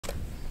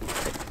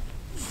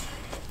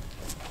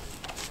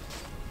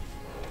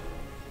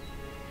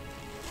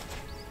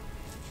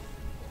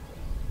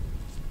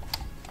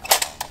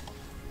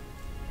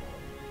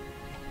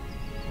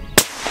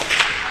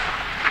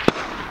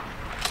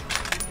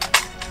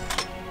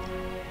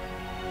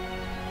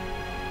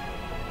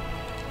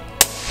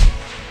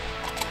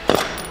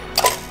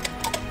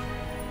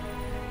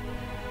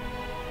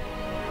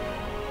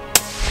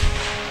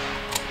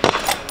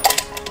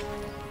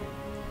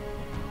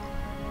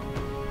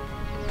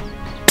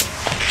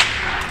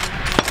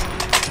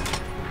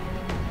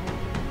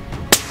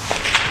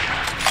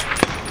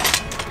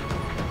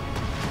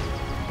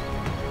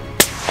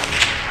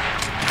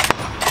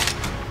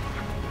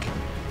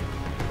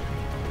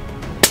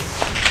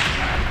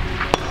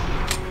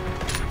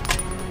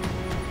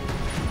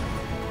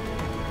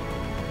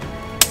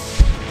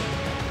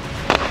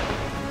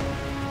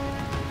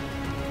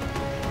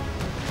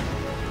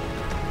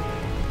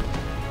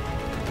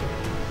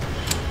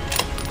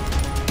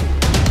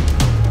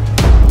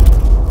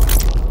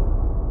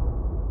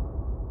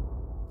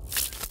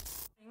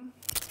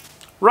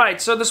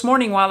Right, so this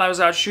morning while I was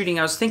out shooting,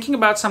 I was thinking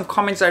about some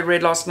comments I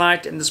read last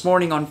night and this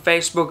morning on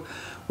Facebook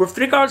with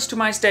regards to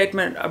my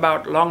statement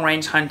about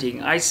long-range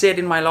hunting. I said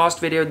in my last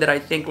video that I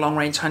think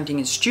long-range hunting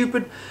is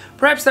stupid.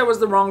 Perhaps that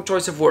was the wrong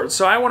choice of words,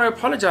 so I want to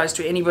apologize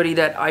to anybody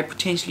that I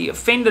potentially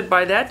offended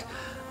by that.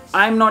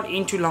 I'm not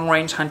into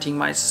long-range hunting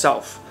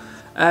myself.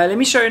 Let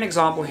me show you an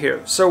example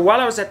here. So while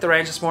I was at the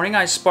range this morning,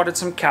 I spotted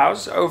some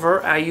cows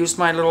over. I used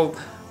my little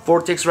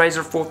Vortex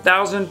Razor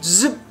 4000,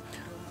 zip,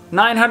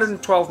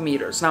 912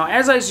 meters. Now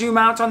as I zoom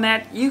out on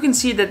that, you can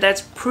see that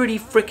that's pretty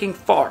freaking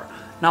far.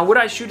 Now would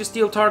I shoot a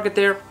steel target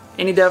there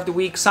any day of the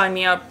week? Sign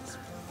me up.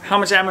 How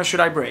much ammo should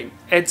I bring?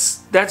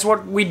 That's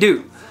what we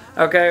do.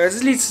 Okay,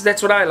 at least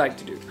that's what I like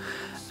to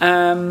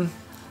do.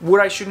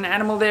 Would I shoot an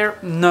animal there?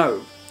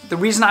 No. The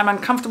reason I'm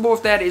uncomfortable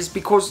with that is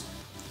because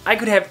I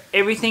could have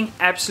everything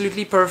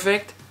absolutely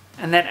perfect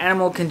and that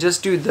animal can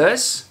just do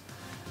this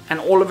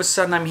and all of a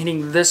sudden I'm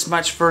hitting this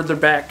much further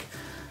back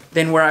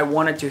than where I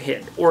wanted to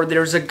hit, or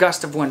there's a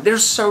gust of wind.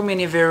 There's so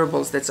many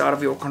variables that's out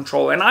of your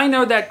control, and I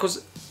know that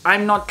because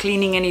I'm not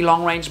cleaning any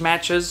long-range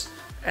matches,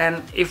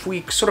 and if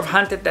we sort of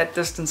hunt at that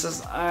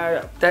distances,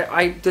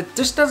 that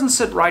just doesn't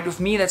sit right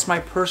with me. That's my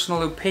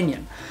personal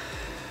opinion.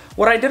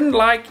 What I didn't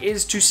like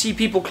is to see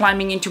people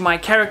climbing into my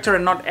character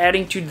and not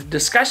adding to the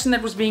discussion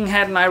that was being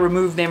had, and I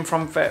removed them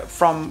from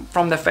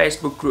the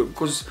Facebook group,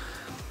 because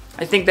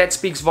I think that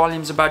speaks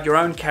volumes about your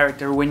own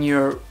character when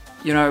you're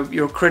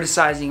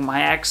criticizing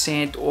my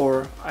accent,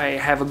 or I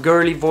have a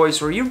girly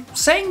voice, or you're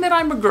saying that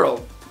I'm a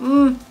girl.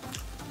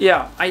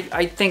 Yeah,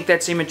 I think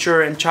that's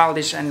immature and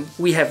childish, and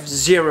we have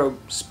zero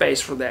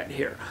space for that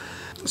here.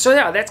 So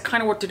yeah, that's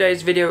kind of what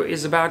today's video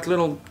is about.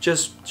 Little,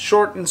 just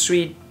short and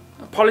sweet.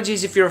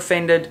 Apologies if you're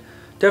offended.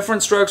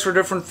 Different strokes for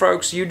different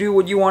folks. You do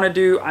what you want to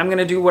do. I'm going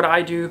to do what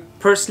I do.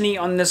 Personally,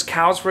 on this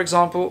cows, for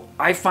example,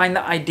 I find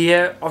the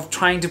idea of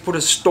trying to put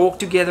a stalk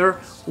together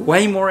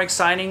way more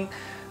exciting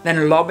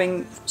than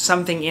lobbing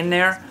something in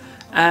there,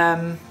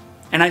 and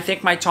I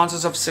think my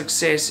chances of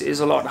success is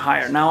a lot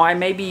higher. Now I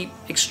may be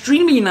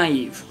extremely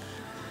naive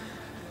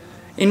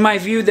in my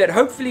view that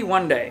hopefully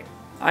one day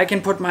I can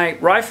put my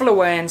rifle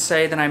away and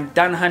say that I'm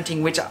done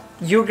hunting, which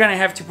you're gonna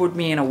have to put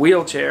me in a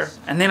wheelchair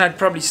and then I'd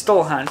probably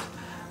still hunt,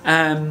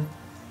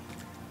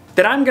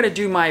 that I'm gonna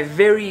do my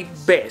very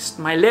best,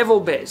 my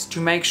level best,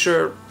 to make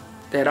sure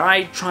that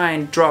I try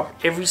and drop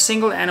every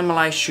single animal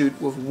I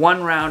shoot with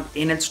one round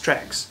in its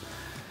tracks.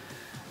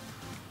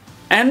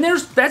 And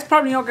that's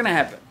probably not going to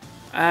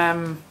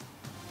happen.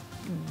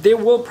 There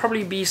will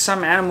probably be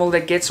some animal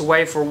that gets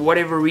away for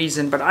whatever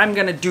reason, but I'm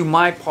going to do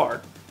my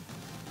part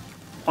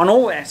on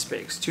all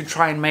aspects to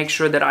try and make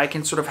sure that I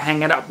can sort of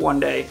hang it up one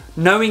day,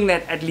 knowing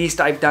that at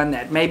least I've done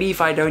that. Maybe if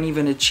I don't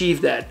even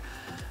achieve that,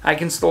 I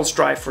can still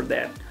strive for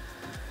that.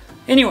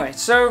 Anyway,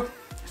 so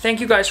thank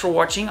you guys for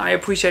watching. I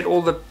appreciate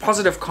all the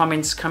positive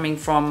comments coming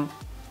from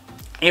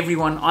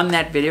everyone on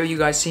that video. You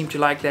guys seem to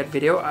like that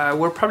video.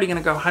 We're probably going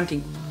to go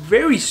hunting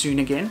very soon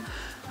again.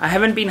 I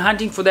haven't been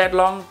hunting for that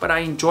long, but I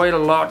enjoy it a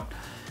lot,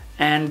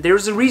 and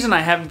there's a reason I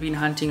haven't been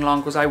hunting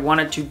long, because I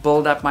wanted to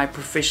build up my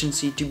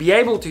proficiency to be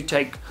able to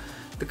take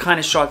the kind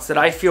of shots that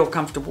I feel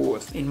comfortable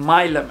with in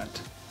my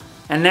limit,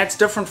 and that's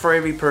different for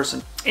every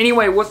person.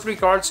 Anyway, with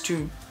regards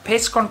to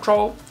pest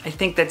control, I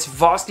think that's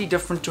vastly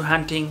different to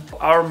hunting.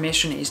 Our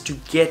mission is to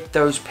get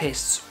those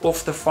pests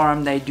off the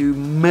farm. They do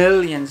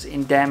millions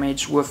in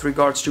damage with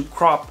regards to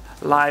crop,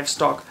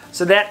 livestock.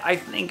 So that, I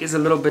think, is a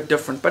little bit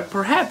different. But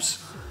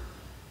perhaps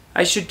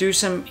I should do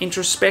some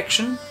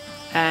introspection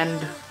and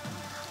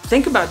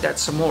think about that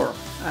some more.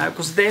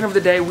 Because at the end of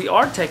the day, we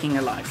are taking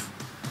a life.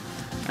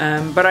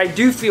 But I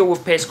do feel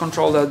with pest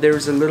control, though, there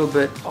is a little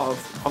bit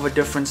of a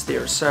difference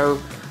there. So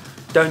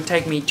don't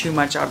take me too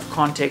much out of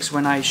context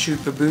when I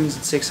shoot baboons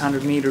at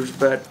 600 meters,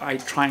 but I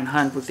try and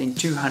hunt within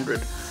 200.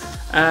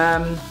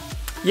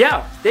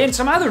 Yeah, then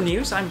some other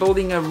news. I'm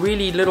building a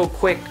really little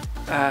quick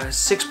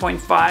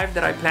 6.5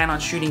 that I plan on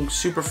shooting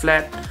super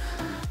flat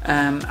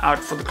out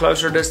for the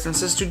closer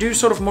distances, to do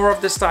sort of more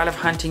of the style of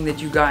hunting that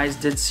you guys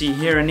did see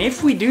here. And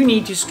if we do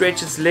need to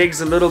stretch its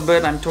legs a little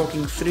bit, I'm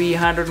talking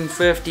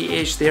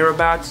 350-ish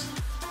thereabouts,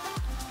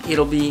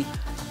 it'll be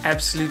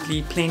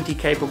absolutely plenty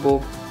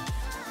capable,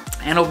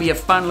 and it'll be a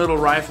fun little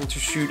rifle to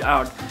shoot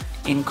out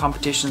in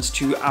competitions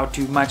out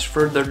to much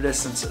further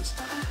distances.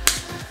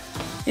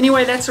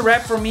 Anyway, that's a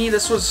wrap for me.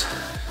 This was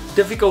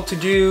difficult to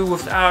do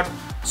without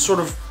sort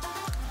of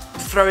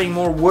throwing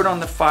more wood on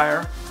the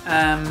fire,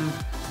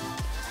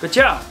 but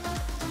yeah,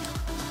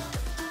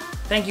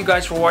 thank you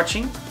guys for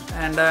watching,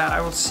 and I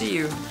will see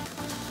you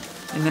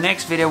in the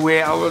next video,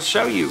 where I will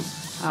show you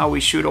how we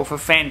shoot off a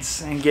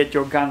fence and get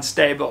your gun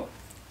stable.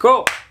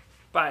 Cool,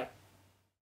 bye.